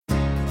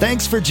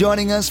Thanks for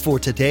joining us for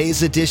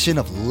today's edition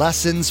of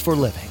Lessons for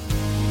Living.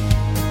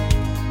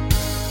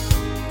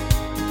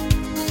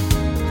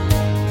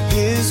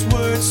 His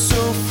word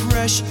so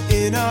fresh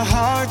in our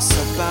hearts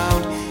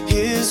abound.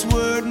 His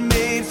word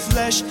made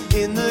flesh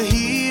in the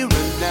here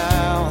and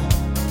now.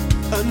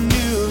 A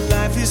new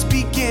life is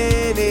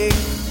beginning.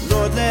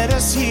 Lord, let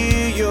us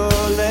hear your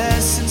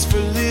lessons for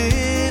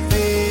living.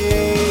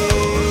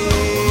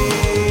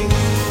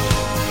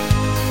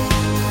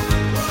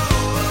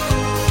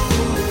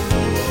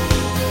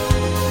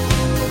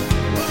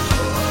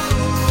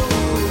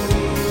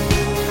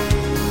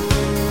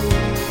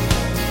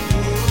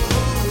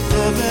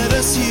 Lord, let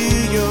us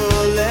hear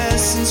your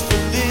lessons for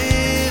living.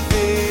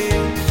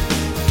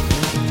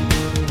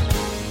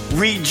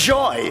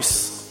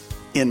 Rejoice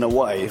in the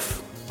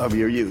wife of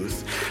your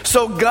youth.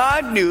 So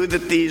God knew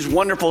that these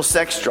wonderful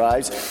sex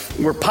drives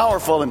were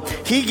powerful, and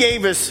he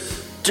gave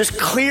us just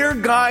clear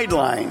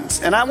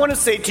guidelines. And I want to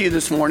say to you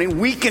this morning,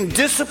 we can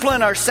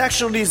discipline our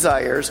sexual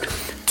desires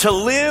to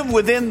live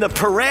within the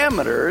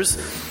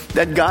parameters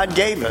that God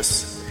gave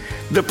us.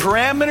 The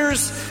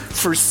parameters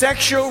for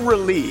sexual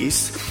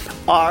release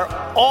are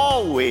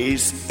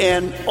always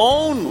and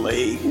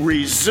only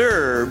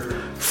reserved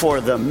for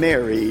the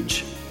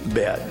marriage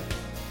bed.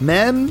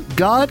 Men,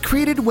 God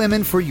created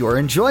women for your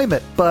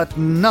enjoyment, but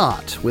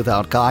not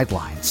without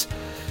guidelines.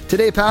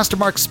 Today, Pastor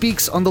Mark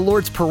speaks on the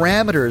Lord's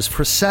parameters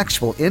for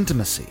sexual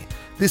intimacy.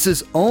 This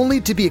is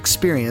only to be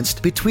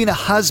experienced between a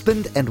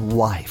husband and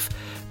wife.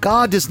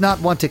 God does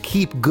not want to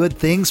keep good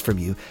things from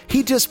you.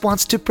 He just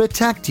wants to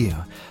protect you.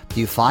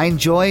 Do you find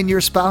joy in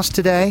your spouse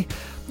today?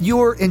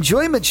 Your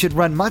enjoyment should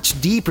run much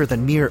deeper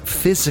than mere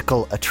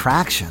physical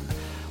attraction.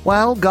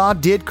 While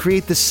God did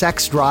create the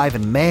sex drive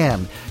in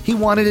man, He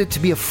wanted it to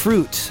be a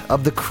fruit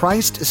of the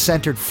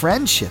Christ-centered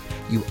friendship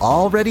you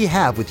already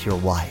have with your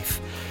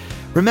wife.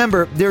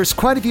 Remember, there's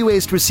quite a few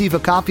ways to receive a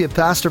copy of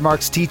Pastor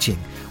Mark's teaching.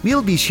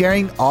 We'll be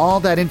sharing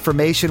all that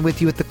information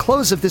with you at the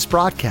close of this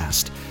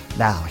broadcast.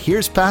 Now,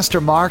 here's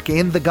Pastor Mark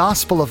in the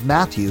Gospel of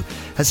Matthew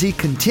as he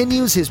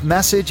continues his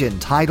message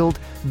entitled,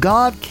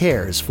 God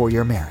Cares for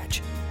Your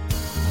Marriage.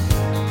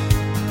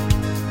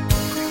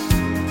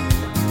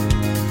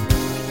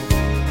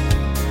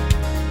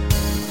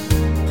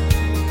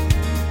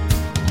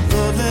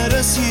 Let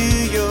us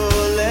hear your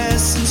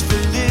lessons for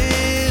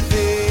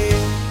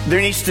living.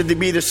 There needs to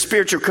be the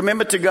spiritual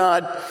commitment to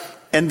God,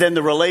 and then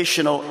the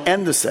relational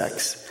and the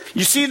sex.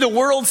 You see, the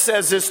world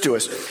says this to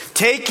us: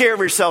 take care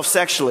of yourself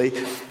sexually.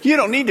 You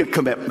don't need a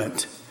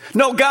commitment.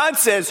 No, God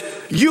says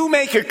you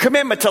make a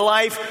commitment to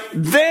life,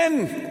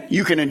 then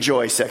you can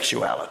enjoy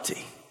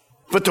sexuality.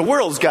 But the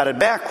world's got it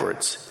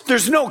backwards.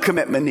 There's no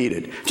commitment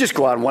needed. Just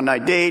go out on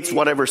one-night dates,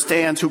 whatever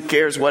stands, who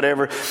cares,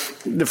 whatever.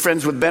 The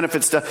friends with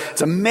benefits stuff.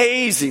 It's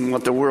amazing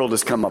what the world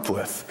has come up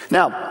with.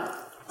 Now,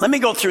 let me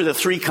go through the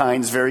three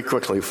kinds very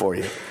quickly for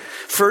you.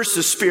 First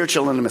is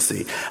spiritual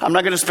intimacy. I'm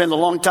not going to spend a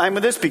long time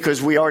with this because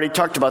we already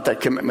talked about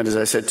that commitment, as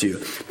I said to you.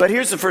 But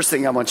here's the first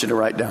thing I want you to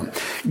write down.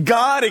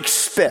 God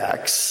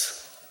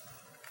expects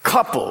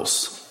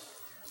couples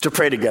to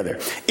pray together.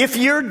 If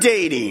you're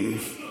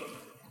dating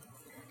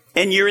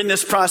and you're in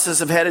this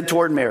process of headed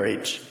toward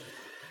marriage,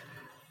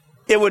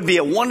 it would be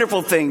a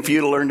wonderful thing for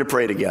you to learn to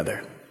pray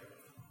together.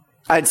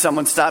 I had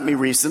someone stop me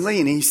recently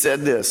and he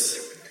said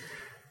this: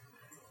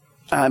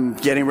 I'm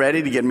getting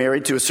ready to get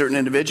married to a certain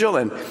individual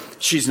and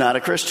she's not a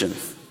Christian.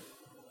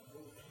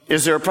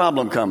 Is there a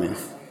problem coming?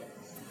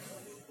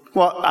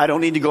 Well, I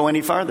don't need to go any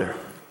farther.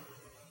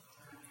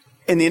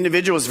 And the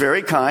individual was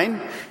very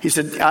kind. He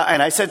said,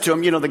 and I said to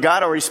him, the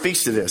God already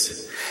speaks to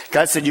this.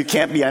 God said, you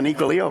can't be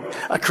unequally yoked.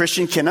 A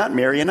Christian cannot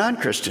marry a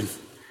non-Christian.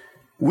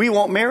 We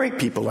won't marry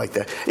people like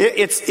that.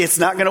 It's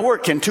not going to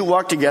work. Can two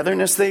walk together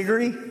unless they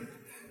agree?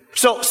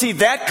 So, see,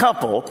 that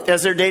couple,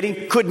 as they're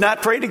dating, could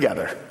not pray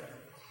together.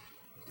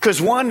 Because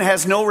one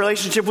has no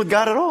relationship with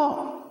God at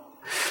all.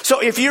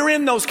 So if you're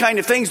in those kind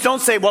of things,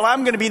 don't say, well,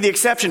 I'm going to be the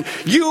exception.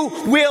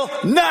 You will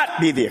not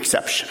be the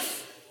exception.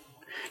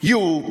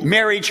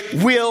 Marriage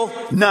will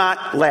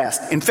not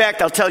last. In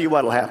fact, I'll tell you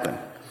what will happen.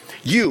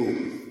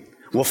 You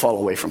will fall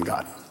away from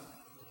God.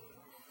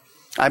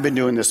 I've been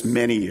doing this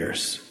many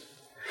years.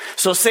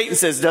 So Satan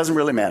says it doesn't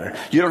really matter.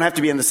 You don't have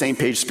to be on the same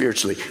page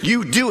spiritually.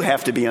 You do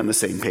have to be on the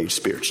same page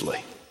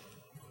spiritually.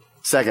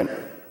 Second,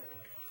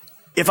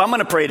 if I'm going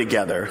to pray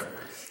together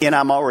and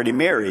I'm already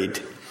married,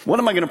 what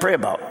am I going to pray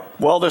about?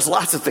 Well, there's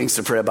lots of things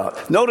to pray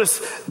about. Notice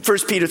 1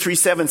 Peter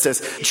 3:7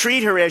 says,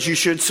 treat her as you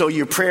should so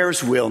your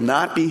prayers will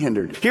not be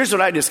hindered. Here's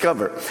what I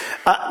discover.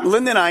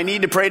 Linda and I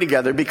need to pray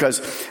together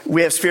because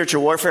we have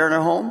spiritual warfare in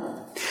our home.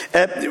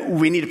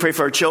 We need to pray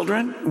for our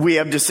children. We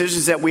have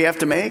decisions that we have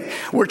to make.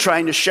 We're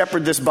trying to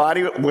shepherd this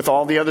body with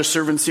all the other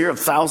servants here of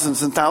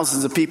thousands and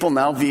thousands of people,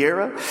 now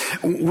Viera.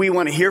 We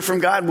want to hear from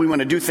God. We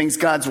want to do things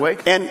God's way.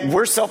 And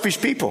we're selfish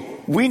people.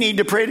 We need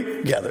to pray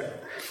together.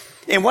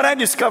 And what I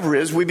discover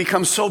is we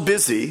become so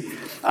busy.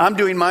 I'm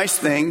doing my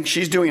thing.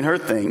 She's doing her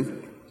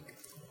thing.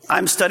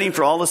 I'm studying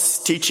for all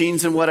the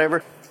teachings and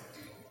whatever.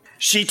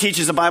 She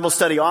teaches a Bible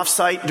study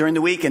off-site during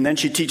the week, and then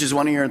she teaches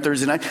one here on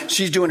Thursday night.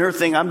 She's doing her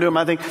thing, I'm doing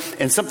my thing.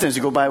 And sometimes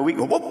you go by a week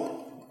and go,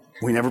 whoop,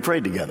 we never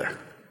prayed together.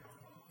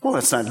 Well,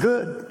 that's not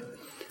good.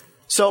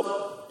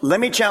 So let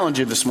me challenge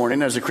you this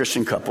morning as a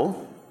Christian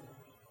couple.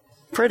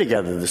 Pray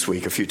together this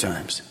week a few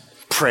times.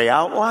 Pray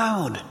out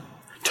loud.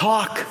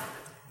 Talk.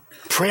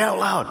 Pray out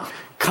loud.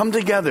 Come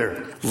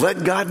together.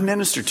 Let God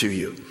minister to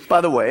you.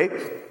 By the way,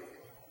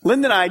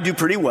 Linda and I do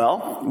pretty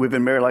well. We've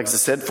been married, like I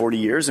said, 40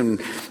 years,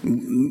 and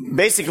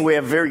basically we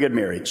have a very good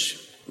marriage.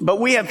 But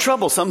we have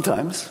trouble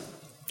sometimes.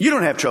 You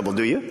don't have trouble,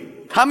 do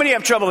you? How many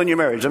have trouble in your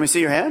marriage? Let me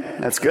see your hand.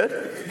 That's good.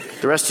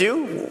 The rest of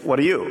you, what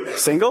are you?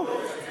 Single?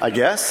 I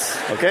guess.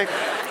 Okay.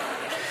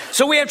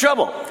 So we have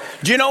trouble.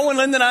 Do you know when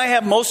Linda and I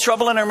have most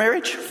trouble in our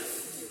marriage?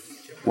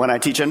 When I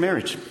teach on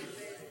marriage.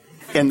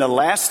 In the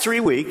last 3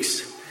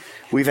 weeks,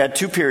 we've had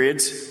 2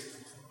 periods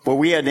where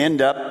we had to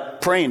end up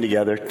praying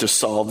together to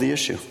solve the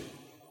issue.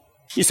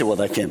 You say, well,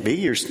 that can't be.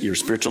 You're a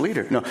spiritual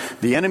leader. No,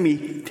 the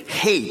enemy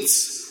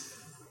hates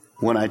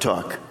when I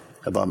talk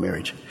about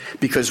marriage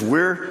because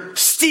we're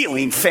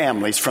stealing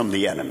families from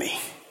the enemy.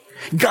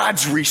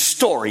 God's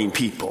restoring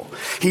people.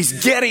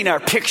 He's getting our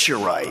picture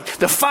right.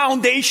 The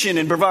foundation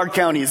in Brevard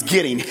County is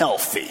getting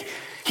healthy.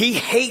 He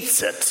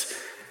hates it.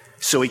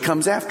 So he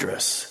comes after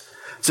us.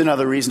 It's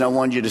another reason I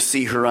wanted you to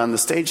see her on the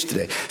stage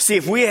today. See,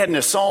 if we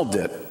hadn't solved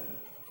it,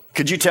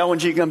 could you tell when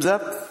she comes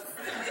up?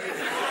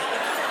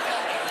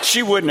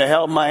 She wouldn't have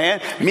held my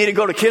hand. Me to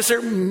go to kiss her?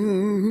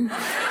 Mm-hmm.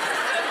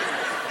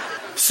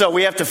 So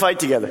we have to fight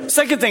together.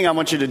 Second thing I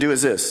want you to do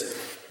is this.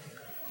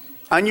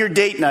 On your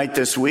date night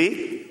this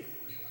week,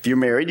 if you're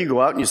married, you go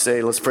out and you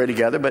say, let's pray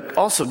together, but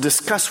also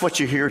discuss what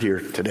you heard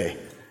here today.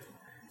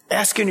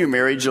 Ask in your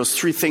marriage those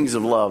 3 things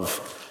of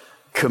love: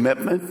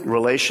 commitment,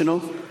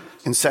 relational,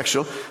 and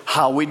sexual.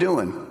 How we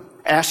doing?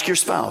 Ask your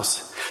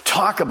spouse.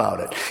 Talk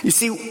about it. You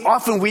see,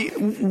 often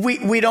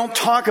we don't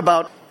talk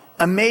about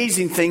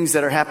amazing things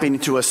that are happening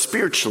to us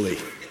spiritually.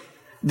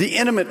 The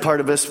intimate part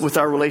of us with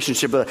our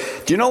relationship.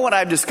 Do you know what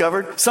I've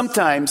discovered?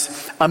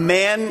 Sometimes a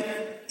man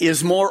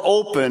is more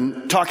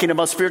open talking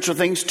about spiritual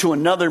things to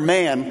another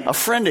man, a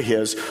friend of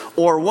his,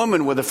 or a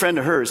woman with a friend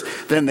of hers,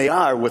 than they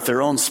are with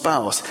their own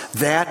spouse.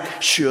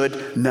 That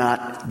should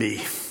not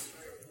be.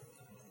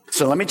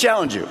 So let me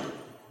challenge you.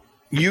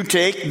 You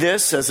take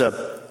this as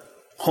a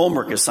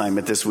homework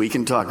assignment this week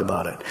and talk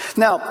about it.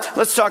 Now,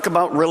 let's talk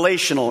about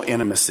relational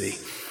intimacy.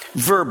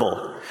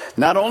 Verbal.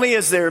 Not only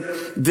is there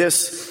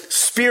this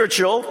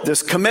spiritual,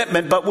 this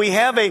commitment, but we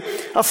have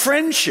a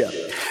friendship.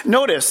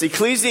 Notice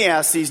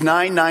Ecclesiastes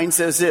 9:9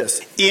 says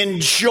this: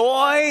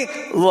 enjoy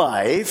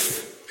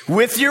life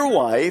with your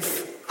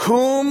wife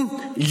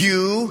whom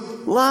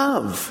you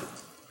love.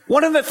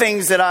 One of the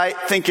things that I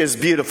think is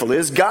beautiful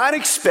is God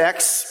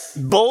expects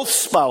both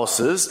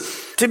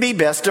spouses to be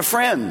best of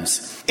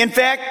friends. In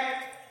fact,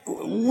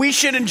 we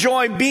should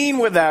enjoy being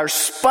with our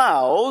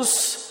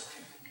spouse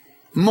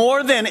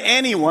more than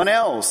anyone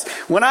else.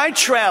 When I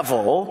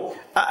travel,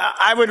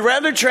 I would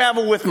rather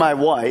travel with my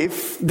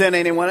wife than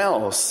anyone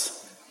else.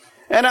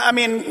 And I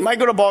mean, I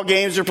go to ball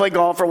games or play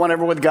golf or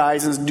whatever with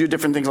guys and do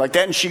different things like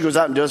that. And she goes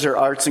out and does her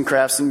arts and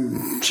crafts,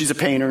 and she's a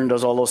painter and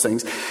does all those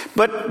things.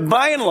 But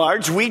by and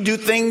large, we do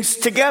things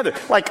together.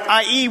 Like,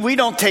 i.e., we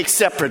don't take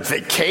separate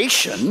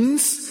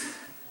vacations.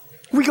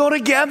 We go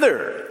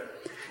together.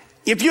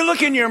 If you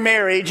look in your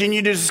marriage and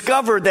you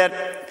discover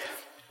that,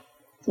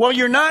 well,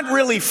 you're not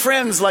really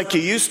friends like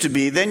you used to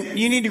be, then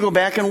you need to go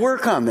back and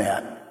work on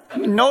that.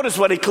 Notice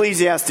what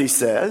Ecclesiastes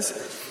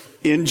says.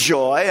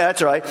 Enjoy,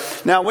 that's right.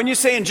 Now, when you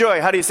say enjoy,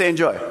 how do you say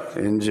enjoy?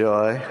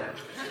 Enjoy.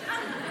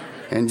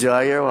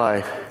 Enjoy your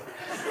wife.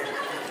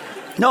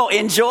 No,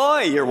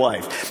 enjoy your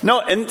wife. No,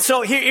 and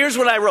so here's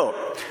what I wrote.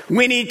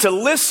 We need to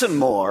listen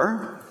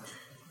more.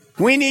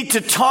 We need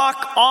to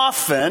talk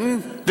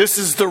often. This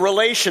is the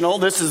relational,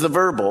 this is the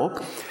verbal.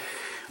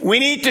 We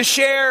need to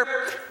share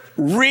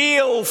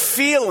real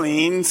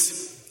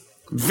feelings.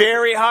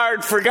 Very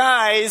hard for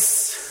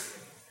guys.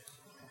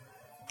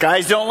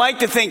 Guys don't like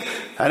to think,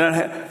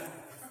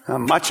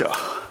 I'm macho.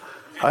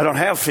 I don't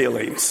have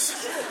feelings.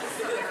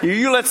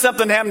 You let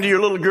something happen to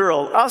your little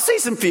girl, I'll see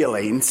some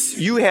feelings.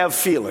 You have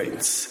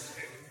feelings.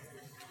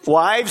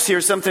 Wives,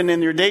 here's something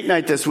in your date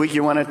night this week.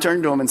 You want to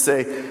turn to them and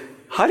say,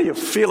 how do you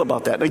feel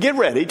about that? Now get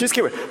ready. Just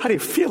get ready. How do you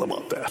feel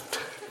about that?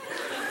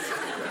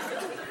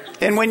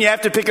 And when you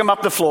have to pick them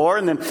up the floor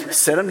and then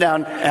sit them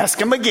down, ask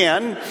them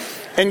again.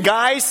 And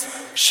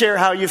guys, share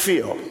how you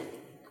feel.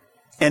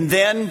 And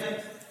then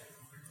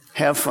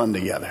have fun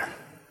together.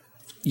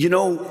 You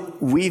know,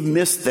 we've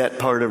missed that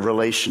part of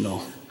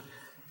relational.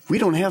 We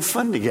don't have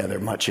fun together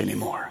much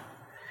anymore.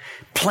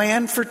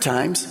 Plan for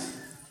times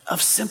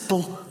of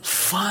simple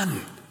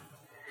fun.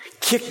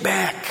 Kick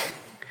back.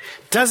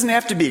 Doesn't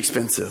have to be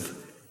expensive.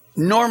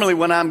 Normally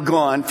when I'm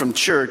gone from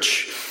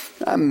church,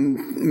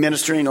 I'm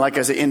ministering, like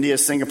I say, India,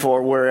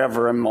 Singapore,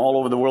 wherever. I'm all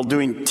over the world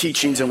doing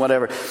teachings and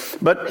whatever.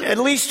 But at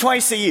least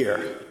twice a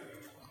year,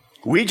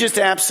 we just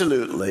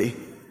absolutely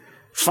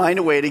find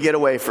a way to get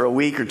away for a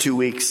week or 2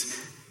 weeks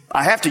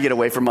I have to get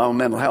away from my own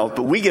mental health,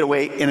 but we get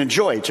away and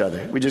enjoy each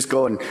other. We just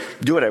go and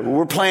do it.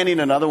 We're planning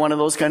another one of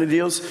those kind of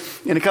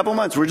deals in a couple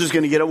months. We're just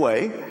going to get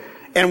away,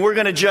 and we're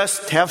going to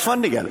just have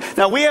fun together.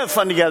 Now, we have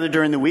fun together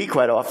during the week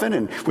quite often,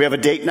 and we have a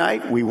date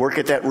night. We work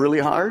at that really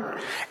hard.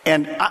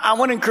 And I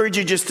want to encourage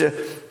you just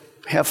to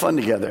have fun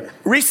together.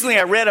 Recently,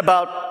 I read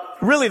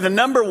about really the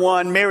number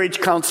one marriage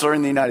counselor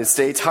in the United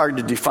States. Hard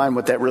to define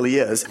what that really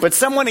is. But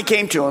someone, he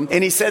came to him,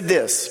 and he said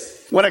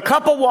this: when a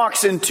couple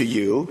walks into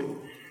you,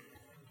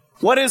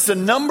 what is the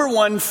number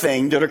one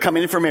thing that are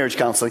coming in for marriage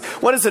counseling?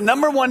 What is the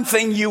number one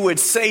thing you would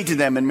say to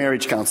them in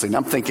marriage counseling?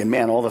 I'm thinking,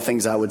 man, all the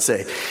things I would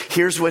say.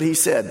 Here's what he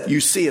said. You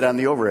see it on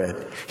the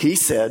overhead. He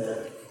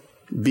said,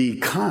 be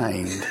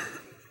kind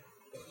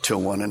to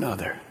one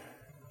another.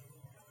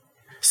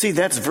 See,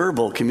 that's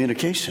verbal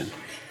communication.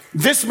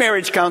 This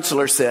marriage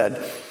counselor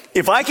said,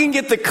 if I can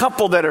get the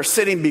couple that are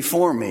sitting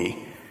before me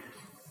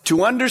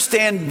to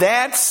understand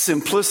that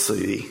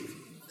simplicity,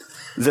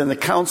 then the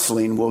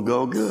counseling will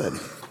go good.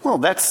 Well,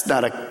 that's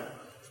not a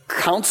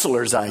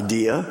counselor's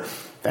idea.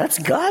 That's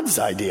God's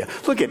idea.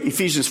 Look at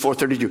Ephesians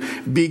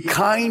 4:32. Be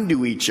kind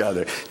to each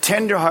other,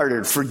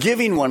 tenderhearted,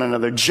 forgiving one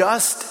another,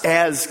 just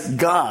as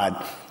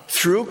God,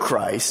 through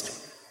Christ,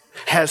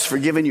 has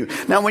forgiven you.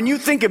 Now, when you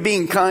think of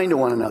being kind to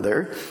one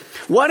another,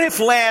 what if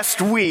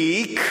last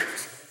week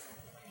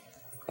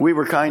we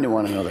were kind to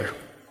one another?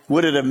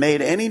 Would it have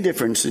made any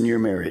difference in your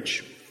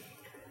marriage?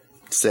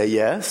 Say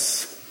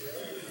yes.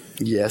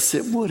 Yes,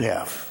 it would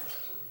have.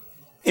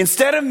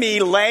 Instead of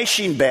me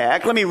lashing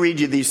back, let me read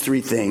you these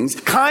three things.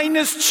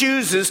 Kindness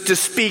chooses to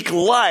speak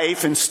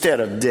life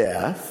instead of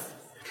death.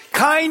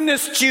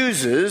 Kindness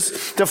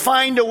chooses to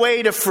find a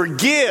way to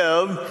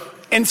forgive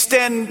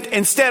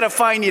instead of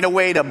finding a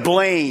way to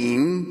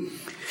blame.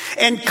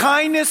 And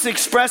kindness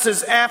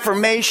expresses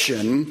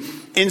affirmation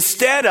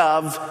instead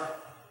of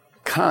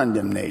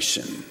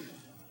condemnation.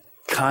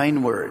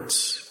 Kind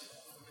words.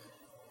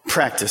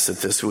 Practice it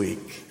this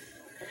week.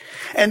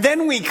 And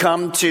then we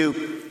come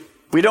to,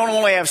 we don't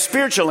only have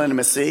spiritual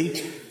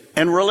intimacy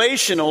and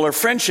relational or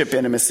friendship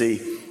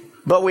intimacy,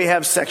 but we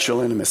have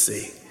sexual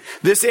intimacy.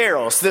 This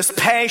eros, this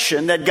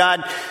passion that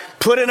God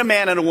put in a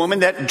man and a woman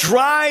that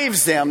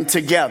drives them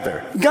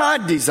together.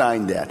 God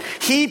designed that.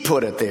 He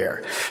put it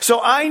there. So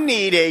I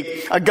need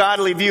a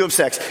godly view of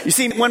sex. You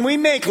see, when we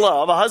make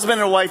love, a husband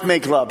and a wife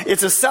make love,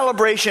 it's a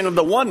celebration of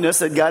the oneness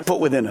that God put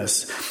within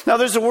us. Now,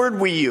 there's a word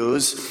we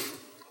use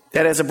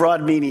that has a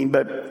broad meaning,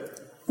 but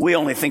we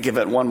only think of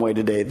it one way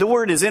today. The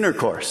word is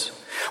intercourse.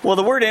 Well,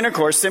 the word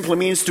intercourse simply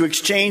means to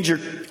exchange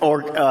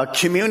or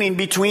communing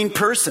between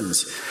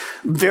persons.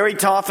 Very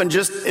often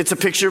it's a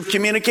picture of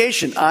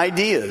communication,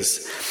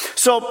 ideas.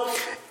 So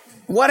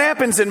what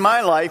happens in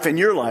my life and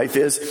your life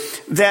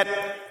is that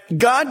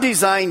God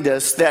designed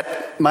us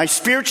that my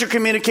spiritual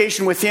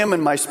communication with Him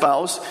and my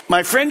spouse,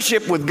 my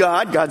friendship with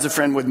God, God's a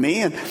friend with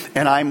me,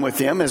 and I'm with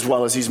Him as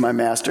well as He's my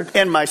master,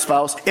 and my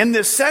spouse, and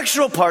this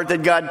sexual part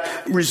that God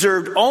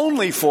reserved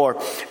only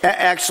for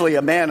actually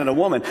a man and a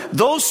woman,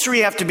 those three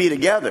have to be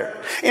together.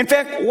 In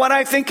fact, what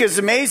I think is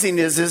amazing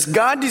is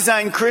God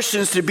designed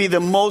Christians to be the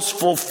most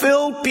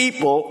fulfilled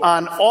people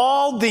on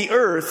all the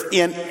earth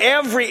in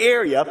every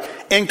area,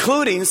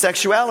 including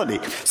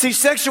sexuality. See,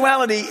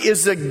 sexuality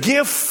is a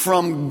gift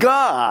from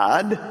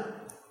God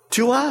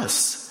to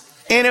us.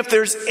 And if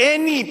there's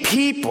any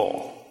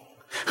people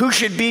who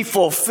should be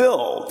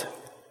fulfilled,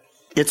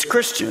 it's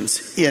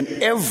Christians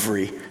in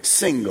every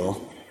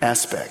single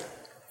aspect.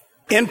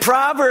 In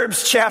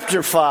Proverbs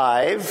chapter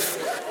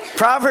 5,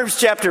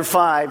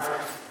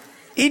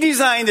 He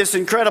designed this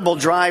incredible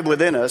drive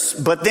within us,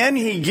 but then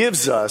He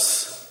gives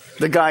us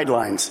the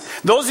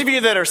guidelines. Those of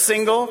you that are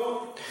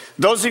single,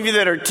 those of you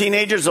that are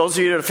teenagers, those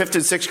of you that are 5th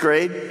and 6th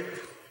grade,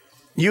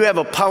 you have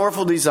a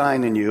powerful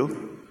design in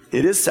you.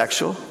 It is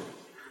sexual.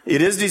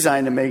 It is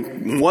designed to make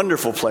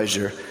wonderful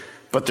pleasure,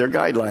 but they're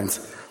guidelines.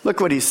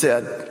 Look what he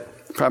said,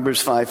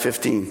 Proverbs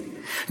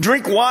 5:15.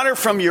 Drink water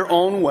from your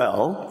own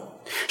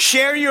well.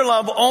 Share your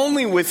love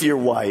only with your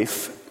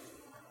wife.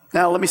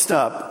 Now, let me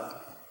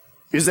stop.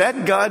 Is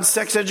that God's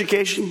sex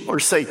education or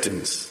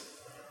Satan's?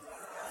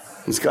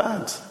 It's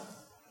God's.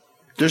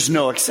 There's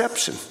no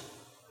exception.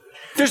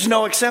 There's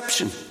no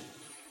exception.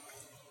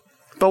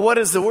 But what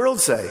does the world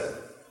say?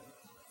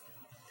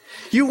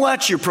 You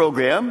watch your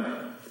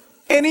program,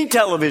 any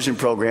television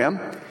program,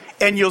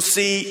 and you'll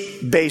see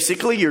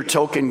basically your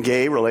token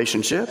gay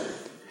relationship.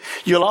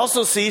 You'll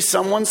also see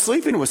someone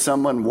sleeping with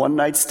someone, one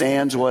night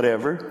stands,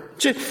 whatever.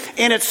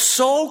 And it's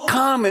so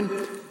common,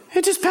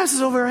 it just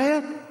passes over our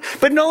head.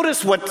 But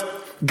notice what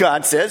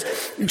God says.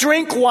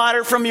 Drink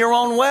water from your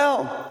own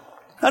well.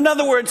 In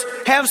other words,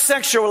 have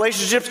sexual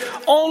relationships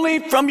only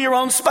from your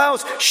own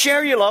spouse.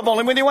 Share your love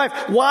only with your wife.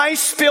 Why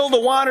spill the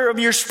water of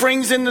your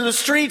springs into the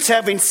streets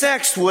having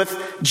sex with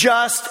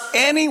just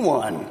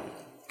anyone?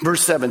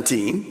 Verse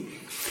 17.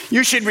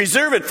 You should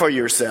reserve it for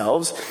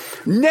yourselves.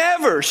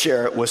 Never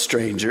share it with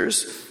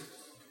strangers.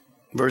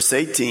 Verse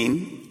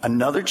 18,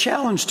 another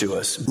challenge to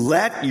us.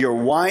 Let your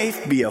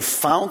wife be a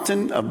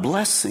fountain of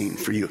blessing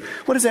for you.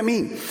 What does that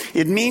mean?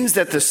 It means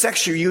that the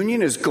sexual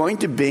union is going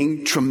to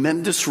bring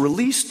tremendous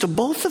release to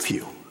both of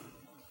you.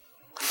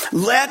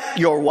 Let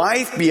your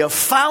wife be a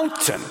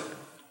fountain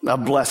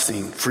of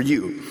blessing for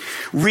you.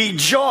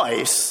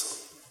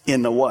 Rejoice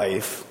in the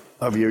wife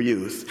of your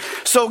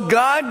youth. So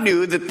God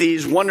knew that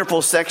these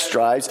wonderful sex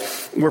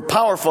drives were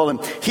powerful,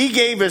 and he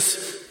gave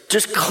us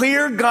just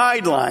clear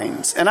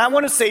guidelines. And I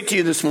want to say to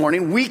you this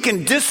morning, we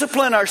can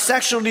discipline our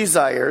sexual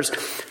desires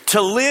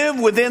to live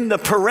within the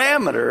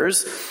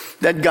parameters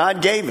that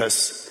God gave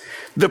us.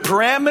 The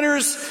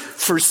parameters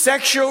for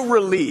sexual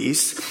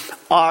release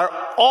are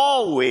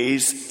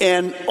always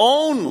and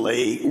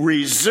only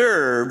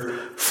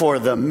reserved for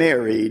the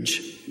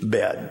marriage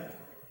bed.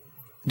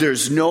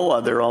 There's no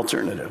other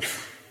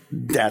alternative.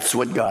 That's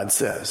what God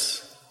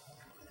says.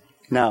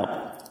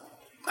 Now,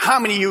 how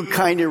many of you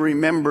kind of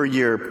remember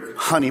your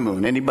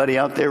honeymoon? Anybody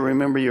out there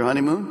remember your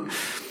honeymoon?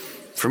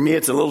 For me,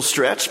 it's a little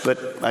stretch,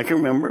 but I can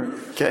remember.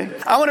 Okay.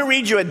 I want to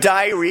read you a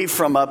diary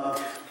from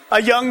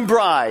a young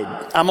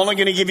bride. I'm only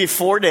going to give you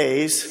 4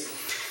 days,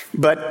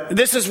 but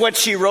this is what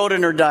she wrote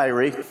in her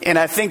diary, and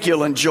I think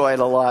you'll enjoy it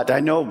a lot.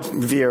 I know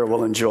Vera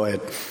will enjoy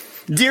it.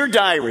 Dear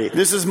diary,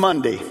 this is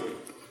Monday.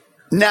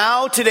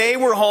 Now, today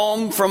we're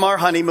home from our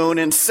honeymoon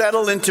and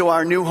settled into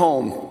our new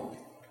home.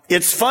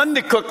 It's fun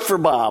to cook for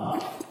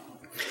Bob.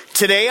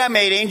 Today I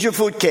made angel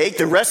food cake.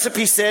 The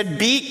recipe said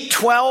beat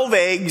 12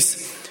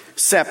 eggs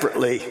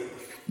separately.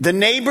 The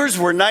neighbors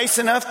were nice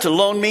enough to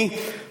loan me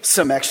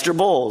some extra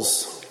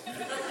bowls.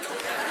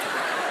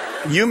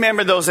 You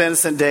remember those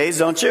innocent days,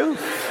 don't you?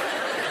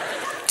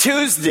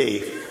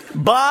 Tuesday,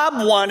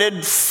 Bob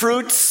wanted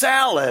fruit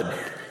salad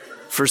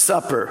for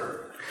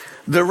supper.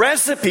 The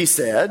recipe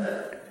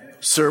said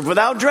serve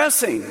without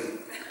dressing.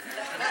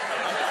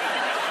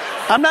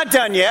 I'm not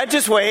done yet,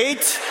 just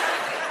wait.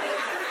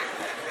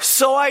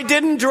 So I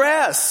didn't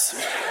dress.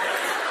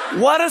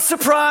 What a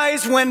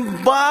surprise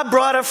when Bob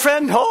brought a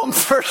friend home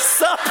for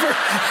supper.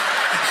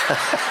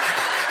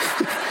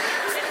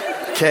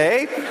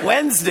 Okay,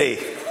 Wednesday.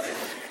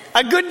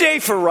 A good day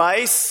for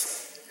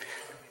rice.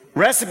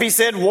 Recipe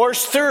said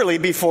wash thoroughly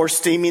before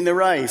steaming the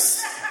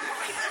rice.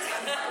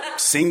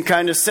 Seemed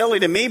kind of silly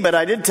to me, but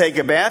I did take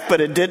a bath, but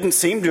it didn't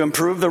seem to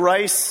improve the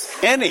rice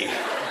any.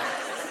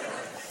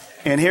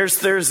 And here's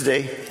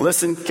Thursday.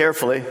 Listen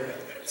carefully.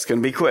 It's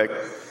going to be quick.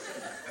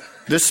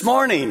 This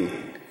morning,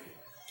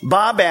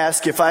 Bob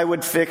asked if I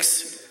would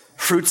fix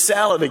fruit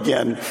salad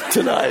again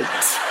tonight.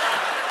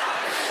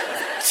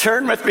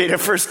 Turn with me to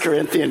 1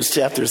 Corinthians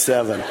chapter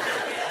 7.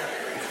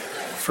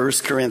 1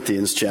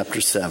 Corinthians chapter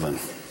 7.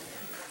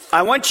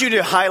 I want you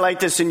to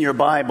highlight this in your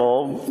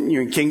Bible,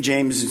 your King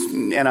James,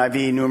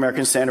 NIV, New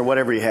American Standard,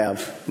 whatever you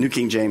have, New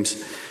King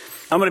James.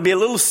 I'm going to be a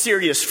little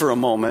serious for a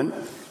moment.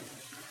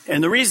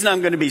 And the reason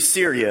I'm going to be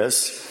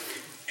serious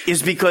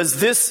is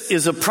because this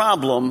is a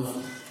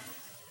problem.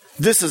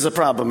 This is a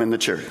problem in the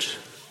church.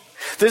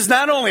 This is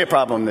not only a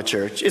problem in the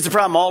church, it's a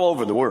problem all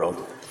over the world.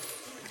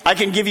 I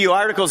can give you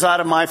articles out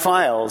of my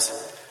files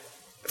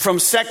from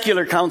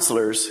secular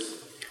counselors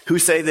who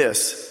say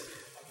this: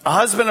 a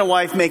husband and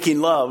wife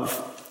making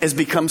love has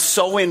become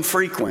so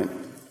infrequent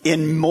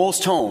in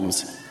most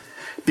homes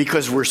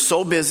because we're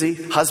so busy.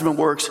 Husband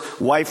works,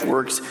 wife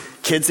works,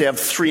 kids have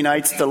 3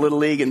 nights at the Little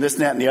League and this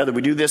and that and the other.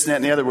 We do this and that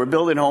and the other. We're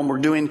building home.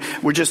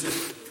 We're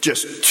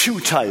just too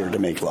tired to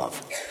make love.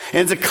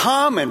 And it's a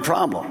common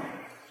problem.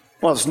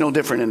 Well, it's no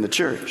different in the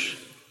church.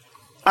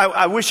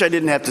 I wish I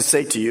didn't have to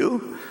say to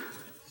you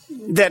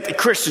that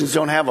Christians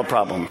don't have a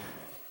problem.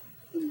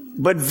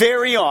 But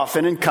very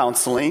often in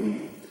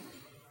counseling,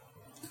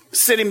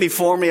 sitting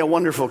before me, a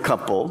wonderful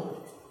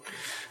couple,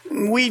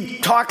 we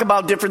talk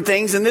about different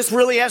things, and this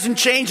really hasn't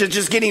changed. It's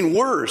just getting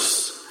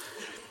worse.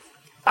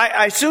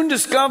 I soon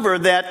discover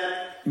that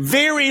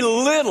very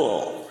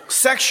little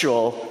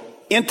sexual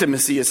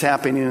intimacy is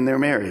happening in their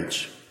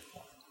marriage.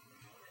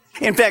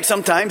 In fact,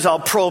 sometimes I'll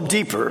probe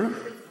deeper,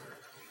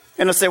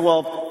 and I'll say,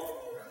 well,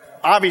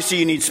 obviously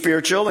you need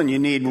spiritual, and you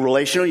need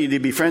relational, you need to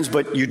be friends,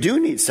 but you do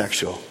need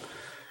sexual.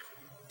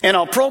 And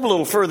I'll probe a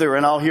little further,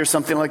 and I'll hear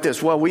something like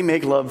this: well, we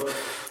make love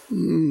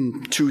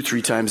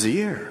 2-3 times a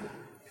year.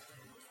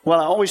 Well,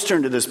 I always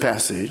turn to this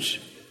passage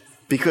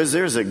because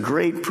there's a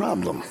great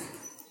problem.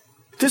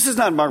 This is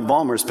not Mark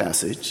Balmer's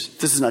passage.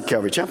 This is not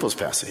Calvary Chapel's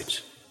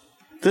passage.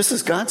 This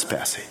is God's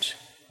passage.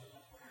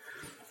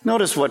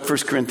 Notice what 1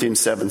 Corinthians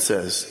 7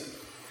 says.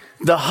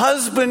 The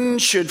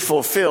husband should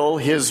fulfill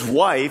his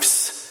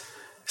wife's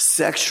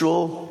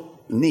sexual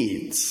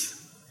needs.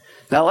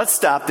 Now let's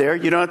stop there.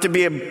 You don't have to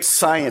be a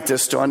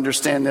scientist to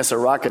understand this, a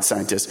rocket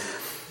scientist.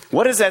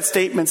 What does that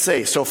statement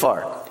say so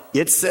far?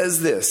 It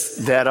says this,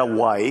 that a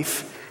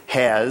wife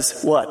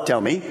has what?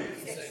 Tell me.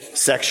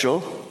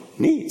 Sexual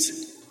needs.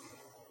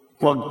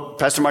 Well,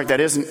 Pastor Mark, that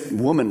isn't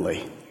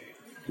womanly.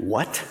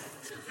 What?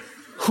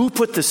 Who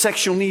put the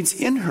sexual needs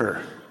in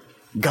her?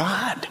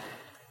 God.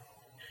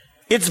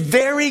 It's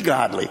very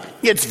godly.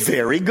 It's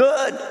very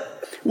good.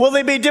 Will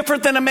they be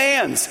different than a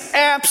man's?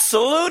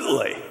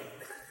 Absolutely.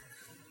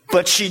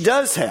 but she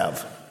does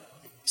have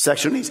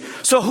sexual needs.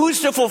 So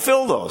who's to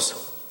fulfill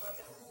those?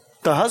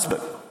 The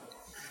husband.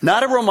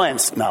 Not a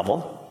romance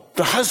novel,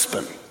 the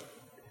husband.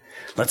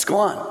 Let's go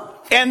on.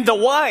 And the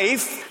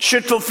wife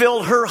should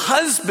fulfill her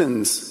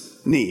husband's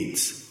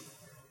needs.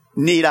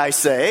 Need I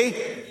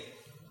say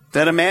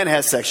that a man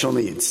has sexual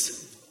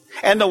needs?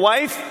 And the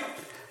wife,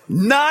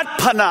 not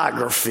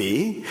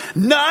pornography,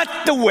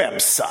 not the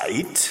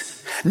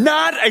website,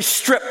 not a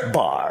strip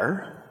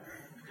bar,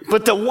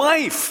 but the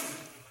wife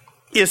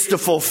is to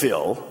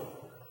fulfill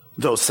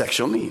those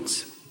sexual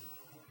needs.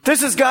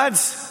 This is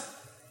God's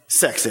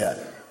sex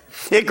ed.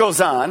 It goes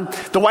on.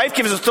 The wife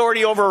gives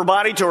authority over her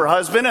body to her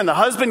husband, and the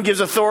husband gives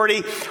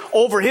authority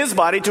over his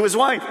body to his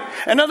wife.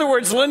 In other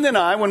words, Linda and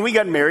I, when we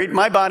got married,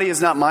 my body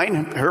is not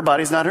mine, her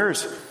body is not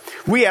hers.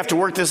 We have to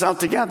work this out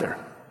together.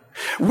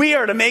 We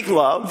are to make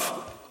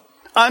love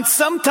on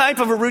some type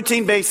of a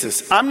routine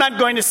basis. I'm not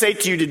going to say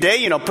to you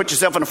today, put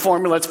yourself in a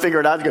formula, let's figure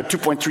it out. You got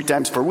 2.3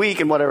 times per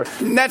week and whatever.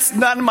 And that's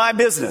none of my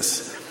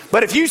business.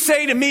 But if you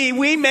say to me,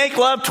 we make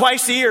love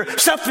twice a year,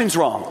 something's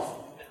wrong.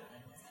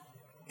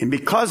 And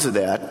because of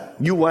that,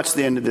 you watch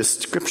the end of this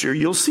scripture,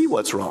 you'll see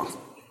what's wrong.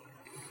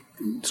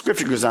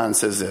 Scripture goes on and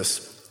says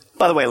this.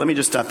 By the way, let me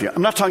just stop you.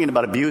 I'm not talking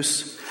about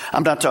abuse.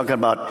 I'm not talking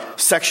about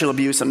sexual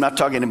abuse. I'm not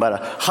talking about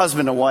a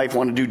husband and wife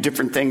want to do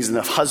different things and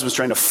the husband's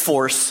trying to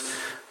force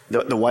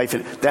the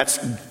wife.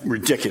 That's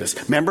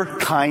ridiculous. Remember,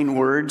 kind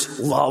words,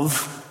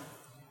 love.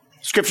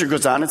 Scripture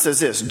goes on and says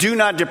this. Do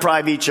not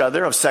deprive each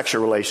other of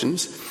sexual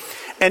relations,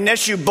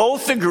 unless you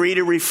both agree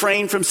to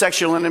refrain from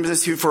sexual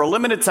intimacy for a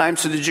limited time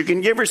so that you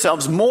can give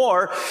yourselves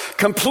more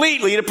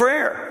completely to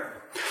prayer.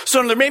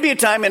 So there may be a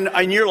time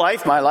in your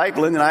life, my life,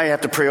 Lynn and I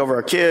have to pray over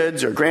our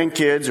kids or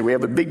grandkids, or we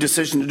have a big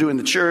decision to do in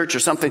the church or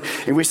something,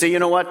 and we say, you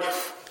know what?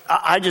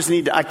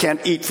 I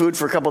can't eat food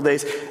for a couple of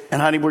days,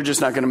 and honey, we're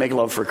just not going to make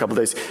love for a couple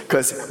of days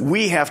because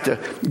we have to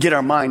get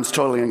our minds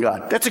totally on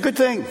God. That's a good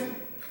thing.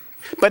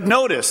 But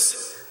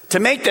notice, to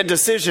make that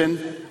decision,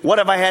 what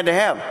have I had to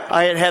have?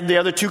 I had the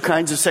other two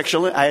kinds of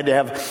sexual. I had to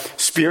have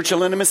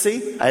spiritual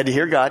intimacy. I had to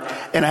hear God.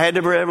 And I had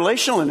to have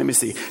relational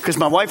intimacy. Because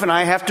my wife and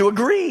I have to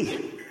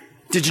agree.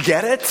 Did you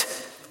get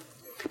it?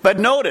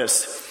 But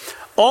notice,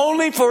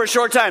 only for a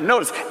short time.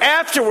 Notice,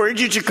 afterwards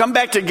you should come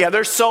back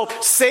together. So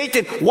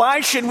Satan,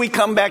 why should we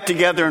come back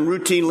together and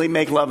routinely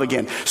make love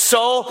again?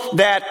 So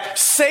that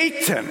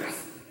Satan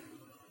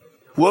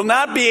will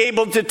not be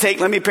able to take,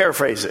 let me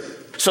paraphrase it.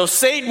 So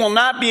Satan will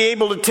not be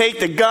able to take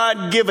the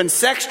God-given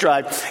sex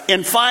drive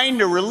and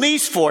find a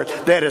release for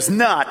it that is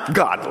not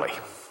godly.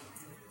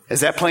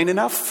 Is that plain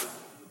enough?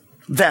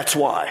 That's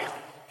why.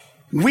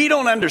 We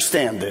don't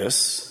understand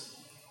this.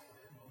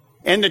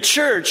 And the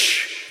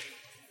church,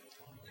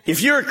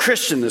 if you're a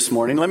Christian this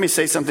morning, let me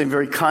say something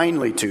very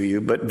kindly to you,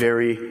 but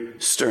very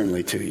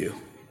sternly to you.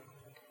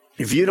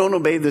 If you don't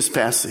obey this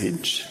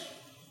passage,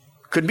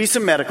 could be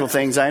some medical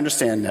things, I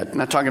understand that. I'm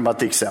not talking about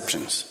the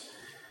exceptions.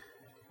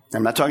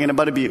 I'm not talking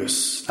about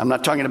abuse. I'm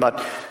not talking about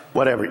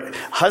whatever.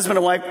 Husband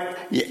and wife,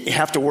 you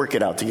have to work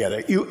it out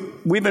together.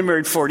 We've been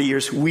married 40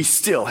 years. We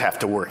still have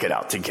to work it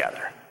out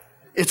together.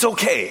 It's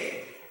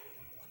okay.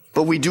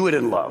 But we do it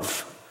in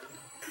love.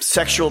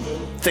 Sexual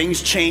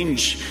things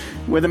change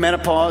with the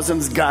menopause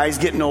and the guys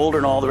getting older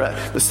and all the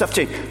rest. The stuff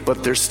changes.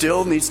 But there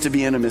still needs to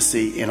be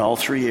intimacy in all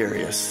three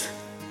areas.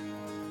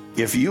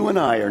 If you and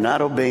I are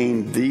not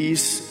obeying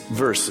these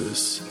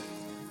verses,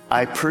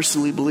 I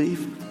personally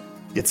believe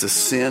it's a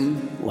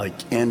sin like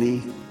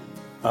any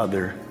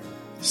other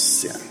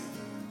sin.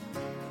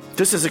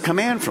 This is a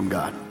command from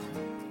God.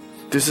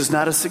 This is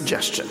not a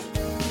suggestion.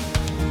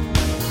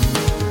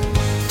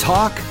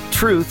 Talk,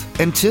 truth,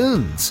 and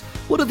tunes.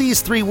 What do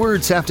these three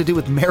words have to do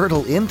with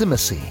marital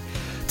intimacy?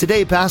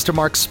 Today, Pastor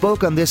Mark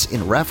spoke on this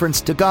in reference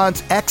to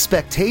God's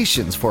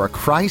expectations for a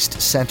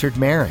Christ-centered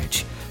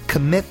marriage.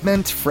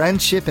 Commitment,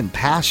 friendship, and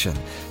passion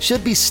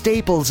should be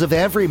staples of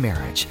every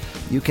marriage.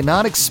 You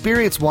cannot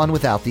experience one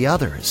without the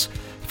others.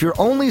 If you're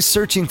only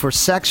searching for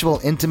sexual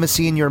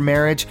intimacy in your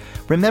marriage,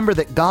 remember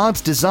that God's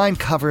design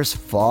covers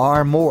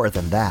far more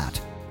than that.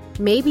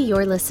 Maybe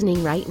you're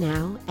listening right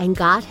now and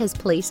God has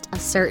placed a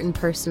certain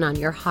person on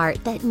your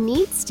heart that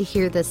needs to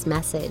hear this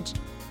message.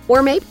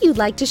 Or maybe you'd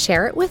like to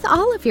share it with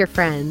all of your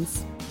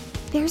friends.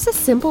 There's a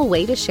simple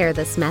way to share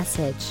this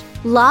message.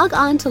 Log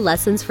on to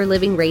Lessons for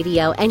Living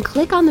Radio and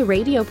click on the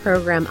radio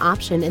program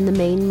option in the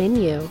main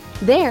menu.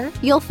 There,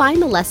 you'll find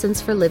the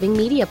Lessons for Living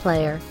media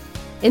player.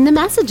 In the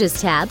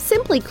Messages tab,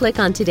 simply click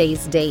on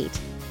today's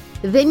date.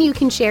 Then you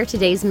can share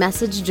today's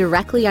message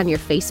directly on your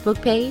Facebook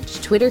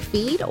page, Twitter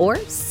feed, or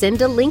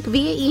send a link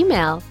via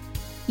email.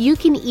 You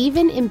can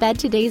even embed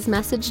today's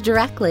message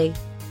directly.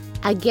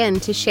 Again,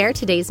 to share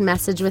today's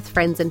message with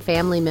friends and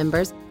family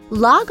members,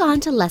 log on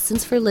to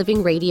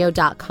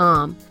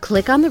lessonsforlivingradio.com.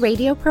 Click on the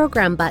radio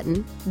program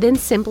button, then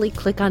simply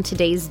click on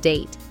today's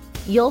date.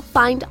 You'll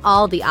find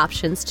all the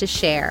options to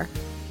share.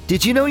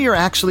 Did you know you're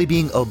actually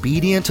being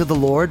obedient to the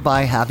Lord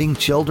by having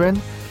children?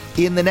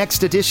 In the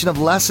next edition of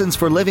Lessons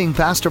for Living,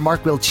 Pastor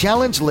Mark will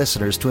challenge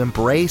listeners to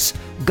embrace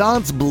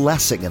God's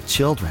blessing of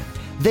children.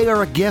 They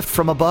are a gift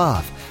from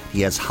above.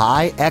 He has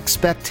high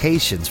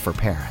expectations for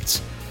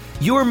parents.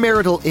 Your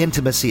marital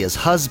intimacy as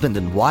husband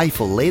and wife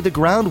will lay the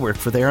groundwork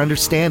for their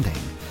understanding.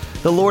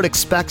 The Lord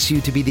expects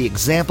you to be the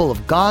example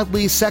of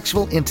godly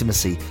sexual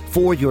intimacy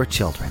for your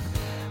children.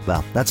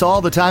 Well, that's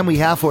all the time we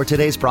have for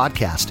today's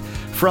broadcast.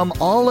 From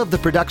all of the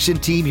production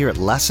team here at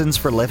Lessons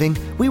for Living,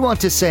 we want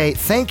to say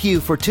thank you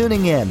for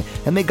tuning in,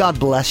 and may God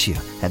bless you.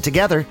 And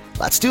together,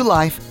 let's do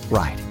life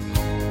right.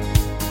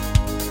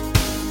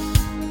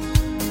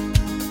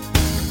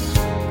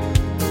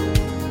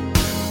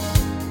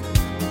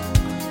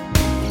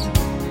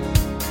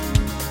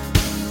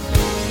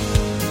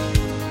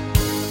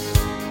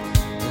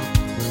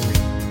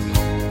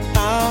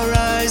 Our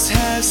eyes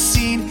have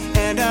seen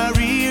and our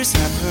ears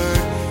have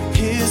heard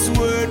His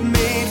word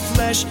made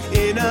flesh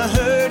in a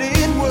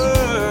hurting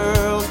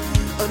world.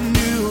 A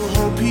new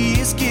hope He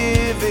is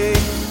giving.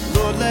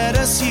 Lord, let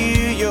us hear